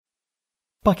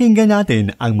Pakinggan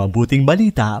natin ang mabuting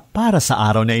balita para sa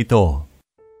araw na ito.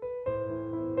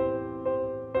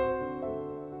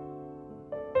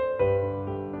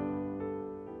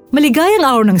 Maligayang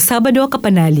araw ng Sabado,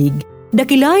 kapanalig.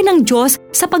 Dakilain ng Diyos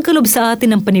sa pagkalob sa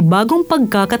atin ng panibagong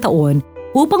pagkakataon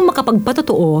upang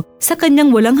makapagpatotoo sa kanyang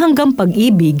walang hanggang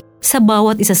pag-ibig sa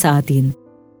bawat isa sa atin.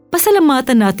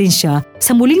 Pasalamatan natin siya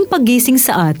sa muling paggising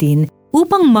sa atin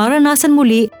upang maranasan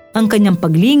muli ang kanyang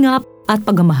paglingap at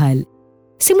pagmamahal.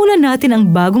 Simulan natin ang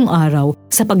bagong araw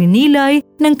sa pagninilay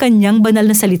ng kanyang banal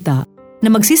na salita na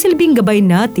magsisilbing gabay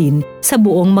natin sa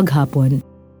buong maghapon.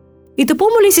 Ito po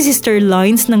muli si Sister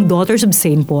Lines ng Daughters of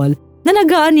St. Paul na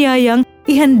nag-aanyayang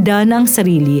ihanda na ang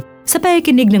sarili sa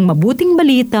pakikinig ng mabuting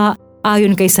balita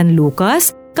ayon kay San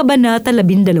Lucas, Kabanata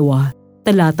 12,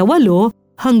 talata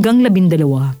 8 hanggang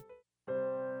 12.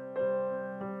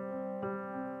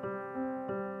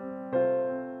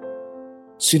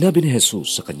 Sinabi ni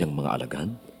Hesus sa kanyang mga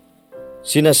alagad,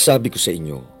 "Sinasabi ko sa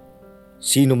inyo,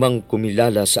 sinumang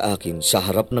kumilala sa akin sa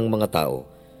harap ng mga tao,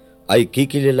 ay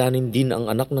kikilalanin din ang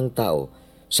Anak ng tao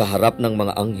sa harap ng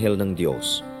mga anghel ng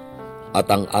Diyos.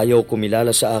 At ang ayaw kumilala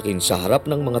sa akin sa harap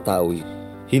ng mga tao,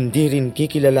 hindi rin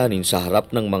kikilalanin sa harap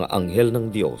ng mga anghel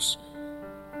ng Diyos.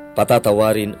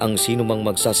 Patatawarin ang sinumang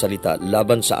magsasalita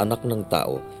laban sa Anak ng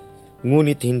tao,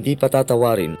 ngunit hindi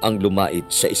patatawarin ang lumait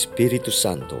sa Espiritu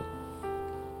Santo.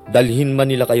 Dalhin man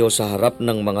nila kayo sa harap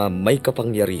ng mga may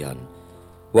kapangyarihan,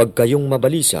 huwag kayong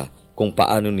mabalisa kung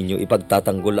paano ninyo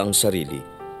ipagtatanggol ang sarili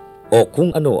o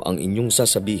kung ano ang inyong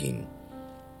sasabihin,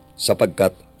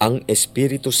 sapagkat ang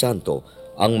Espiritu Santo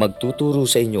ang magtuturo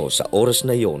sa inyo sa oras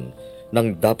na iyon ng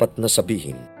dapat na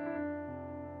sabihin."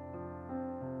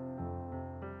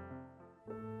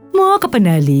 Mga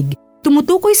kapanalig,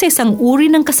 tumutukoy sa isang uri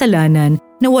ng kasalanan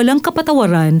na walang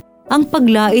kapatawaran ang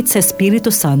paglait sa Espiritu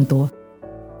Santo.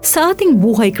 Sa ating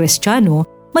buhay Kristiyano,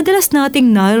 madalas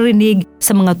nating naririnig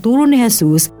sa mga turo ni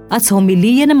Hesus at sa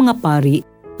homilya ng mga pari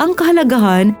ang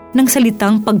kahalagahan ng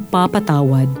salitang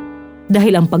pagpapatawad.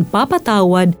 Dahil ang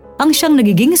pagpapatawad ang siyang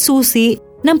nagiging susi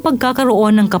ng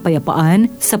pagkakaroon ng kapayapaan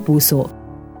sa puso.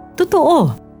 Totoo,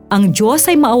 ang Diyos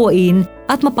ay maawain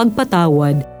at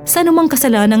mapagpatawad sa anumang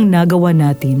kasalanang nagawa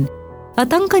natin. At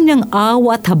ang kanyang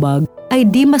awa at habag ay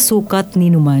di masukat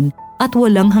ni numan at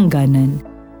walang hangganan.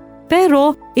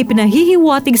 Pero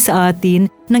ipinahihiwatig sa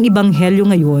atin ng Ebanghelyo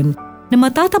ngayon na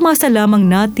matatamasa lamang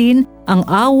natin ang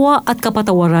awa at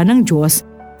kapatawaran ng Diyos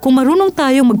kung marunong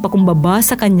tayong magpakumbaba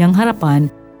sa kanyang harapan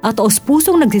at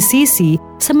taos-pusong nagsisisi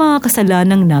sa mga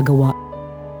kasalanang nagawa.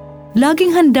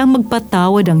 Laging handang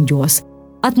magpatawad ang Diyos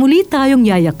at muli tayong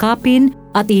yayakapin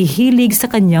at ihilig sa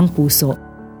kanyang puso.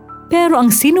 Pero ang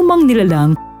sinumang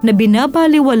nilalang na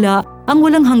binabaliwala ang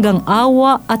walang hanggang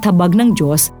awa at habag ng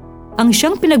Diyos ang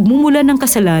siyang pinagmumulan ng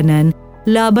kasalanan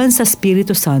laban sa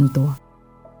Espiritu Santo.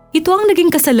 Ito ang naging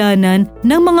kasalanan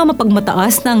ng mga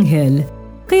mapagmataas na anghel,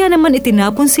 kaya naman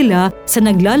itinapon sila sa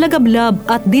naglalagablab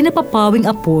at di napapawing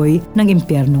apoy ng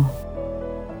impyerno.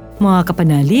 Mga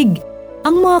kapanalig,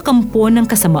 ang mga kampo ng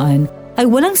kasamaan ay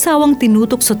walang sawang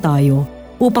tinutokso tayo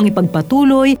upang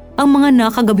ipagpatuloy ang mga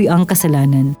nakagawiang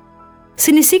kasalanan.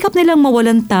 Sinisikap nilang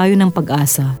mawalan tayo ng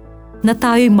pag-asa na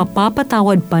tayo'y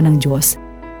mapapatawad pa ng Diyos.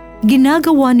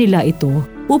 Ginagawa nila ito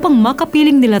upang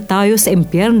makapiling nila tayo sa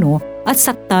impyerno at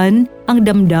saktan ang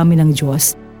damdamin ng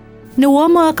Diyos. Nawa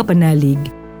mga kapanalig,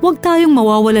 huwag tayong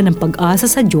mawawala ng pag-asa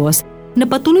sa Diyos na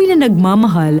patuloy na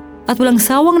nagmamahal at walang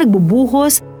sawang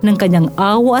nagbubuhos ng kanyang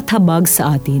awa at habag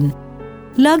sa atin.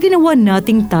 Lagi nawa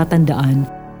nating tatandaan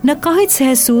na kahit si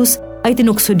Hesus ay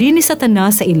tinukso din ni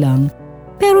Satanas sa ilang,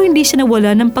 pero hindi siya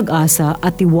nawala ng pag-asa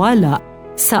at tiwala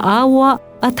sa awa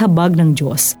at habag ng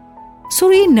Diyos.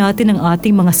 Suriin natin ang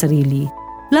ating mga sarili,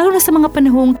 lalo na sa mga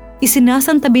panahong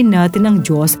isinasantabi natin ang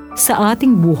Diyos sa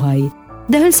ating buhay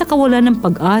dahil sa kawalan ng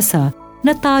pag-asa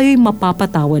na tayo'y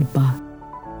mapapatawad pa.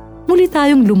 Muli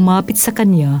tayong lumapit sa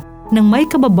Kanya ng may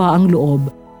kababaang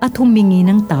loob at humingi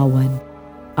ng tawad.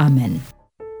 Amen.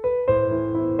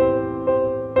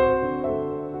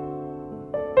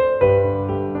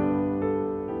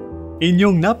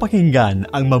 Inyong napakinggan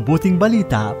ang mabuting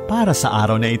balita para sa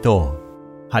araw na ito.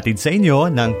 Hatid sa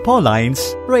inyo ng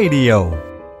Paulines Radio.